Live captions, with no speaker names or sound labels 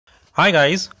Hi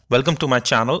guys, welcome to my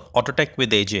channel Autotech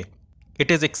with AJ. It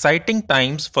is exciting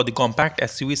times for the compact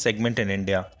SUV segment in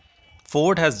India.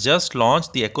 Ford has just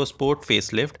launched the Ecosport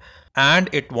facelift and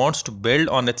it wants to build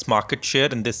on its market share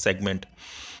in this segment.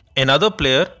 Another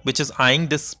player which is eyeing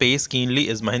this space keenly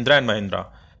is Mahindra and Mahindra.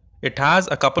 It has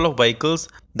a couple of vehicles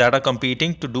that are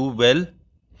competing to do well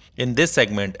in this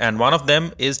segment and one of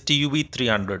them is TUV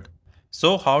 300.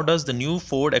 So how does the new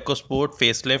Ford Ecosport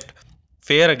facelift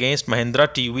fare against Mahindra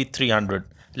TUV 300?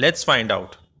 Let's find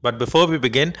out. But before we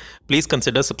begin, please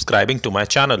consider subscribing to my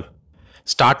channel.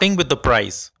 Starting with the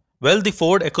price. Well, the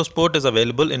Ford EcoSport is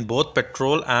available in both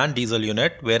petrol and diesel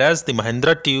unit, whereas the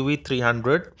Mahindra TUV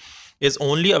 300 is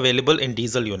only available in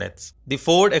diesel units. The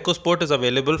Ford EcoSport is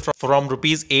available from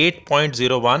Rs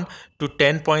 8.01 to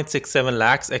 10.67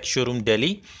 lakhs ex showroom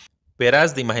Delhi,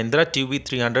 whereas the Mahindra TUV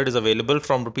 300 is available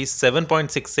from Rs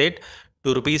 7.68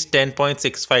 to Rs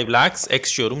 10.65 lakhs ex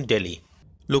showroom Delhi.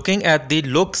 Looking at the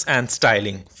looks and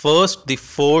styling, first the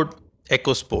Ford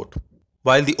EcoSport.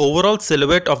 While the overall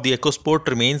silhouette of the EcoSport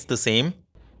remains the same,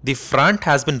 the front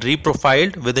has been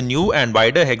reprofiled with a new and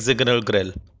wider hexagonal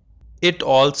grille. It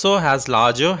also has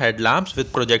larger headlamps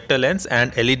with projector lens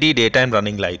and LED daytime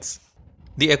running lights.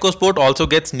 The EcoSport also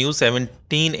gets new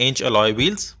 17-inch alloy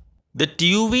wheels. The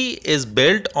TUV is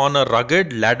built on a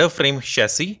rugged ladder frame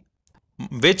chassis,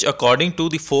 which according to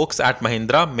the folks at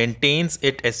Mahindra maintains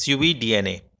its SUV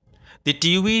DNA. The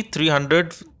TUV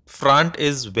 300 front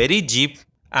is very Jeep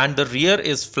and the rear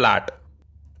is flat,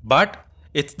 but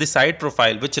it's the side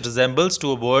profile which resembles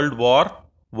to a World War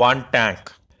I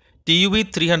tank. TUV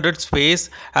 300's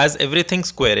face has everything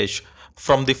squarish,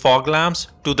 from the fog lamps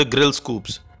to the grille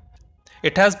scoops.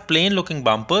 It has plain looking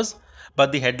bumpers,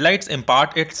 but the headlights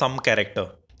impart it some character.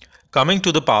 Coming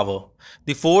to the power,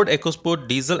 the Ford EcoSport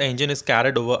diesel engine is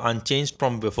carried over unchanged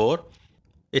from before.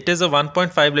 It is a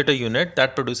 1.5 liter unit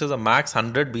that produces a max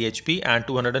 100 bhp and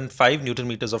 205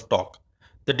 Nm of torque.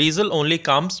 The diesel only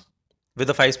comes with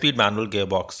a 5-speed manual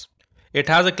gearbox. It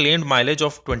has a claimed mileage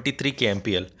of 23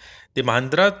 kmpl. The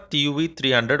Mahindra TUV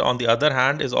 300 on the other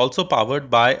hand is also powered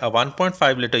by a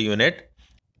 1.5 liter unit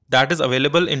that is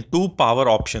available in two power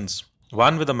options.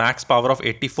 One with a max power of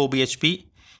 84 bhp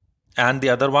and the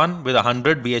other one with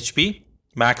 100 bhp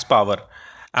max power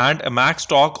and a max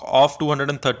torque of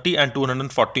 230 and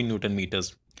 240 Newton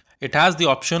meters. It has the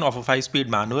option of a 5-speed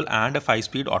manual and a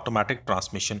 5-speed automatic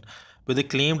transmission with a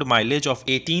claimed mileage of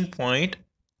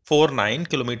 18.49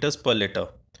 kilometers per liter.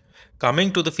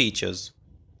 Coming to the features,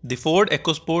 the Ford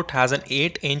EcoSport has an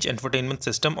 8-inch infotainment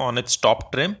system on its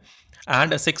top trim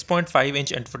and a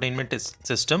 6.5-inch infotainment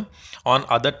system on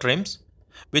other trims,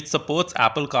 which supports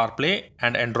Apple CarPlay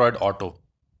and Android Auto.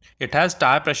 It has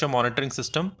tire pressure monitoring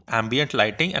system, ambient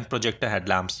lighting and projector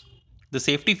headlamps. The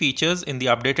safety features in the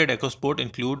updated EcoSport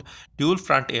include dual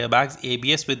front airbags,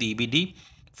 ABS with EBD,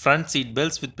 front seat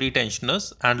belts with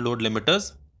pre-tensioners and load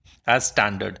limiters as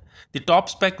standard. The top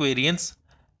spec variants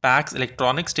packs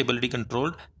electronic stability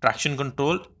control, traction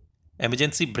control,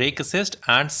 emergency brake assist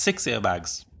and 6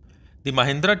 airbags. The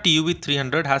Mahindra TUV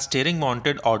 300 has steering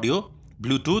mounted audio,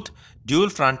 Bluetooth, dual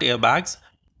front airbags,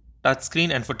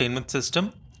 touchscreen infotainment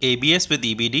system, ABS with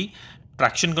EBD,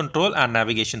 traction control and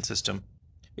navigation system.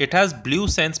 It has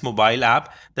BlueSense mobile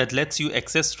app that lets you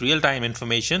access real-time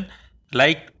information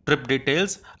like trip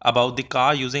details about the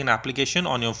car using an application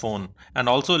on your phone and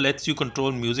also lets you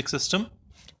control music system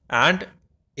and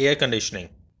air conditioning.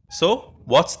 So,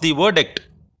 what's the verdict?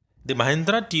 The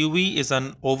Mahindra TUV is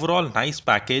an overall nice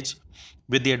package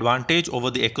with the advantage over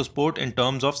the EcoSport in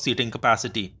terms of seating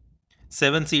capacity.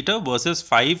 7-seater versus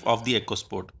 5 of the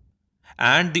EcoSport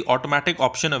and the automatic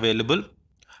option available,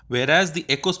 whereas the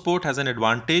EcoSport has an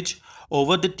advantage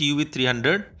over the TUV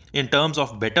 300 in terms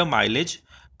of better mileage,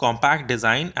 compact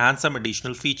design and some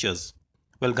additional features.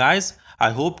 Well guys,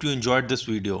 I hope you enjoyed this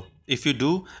video. If you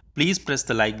do, please press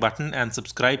the like button and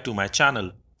subscribe to my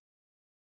channel.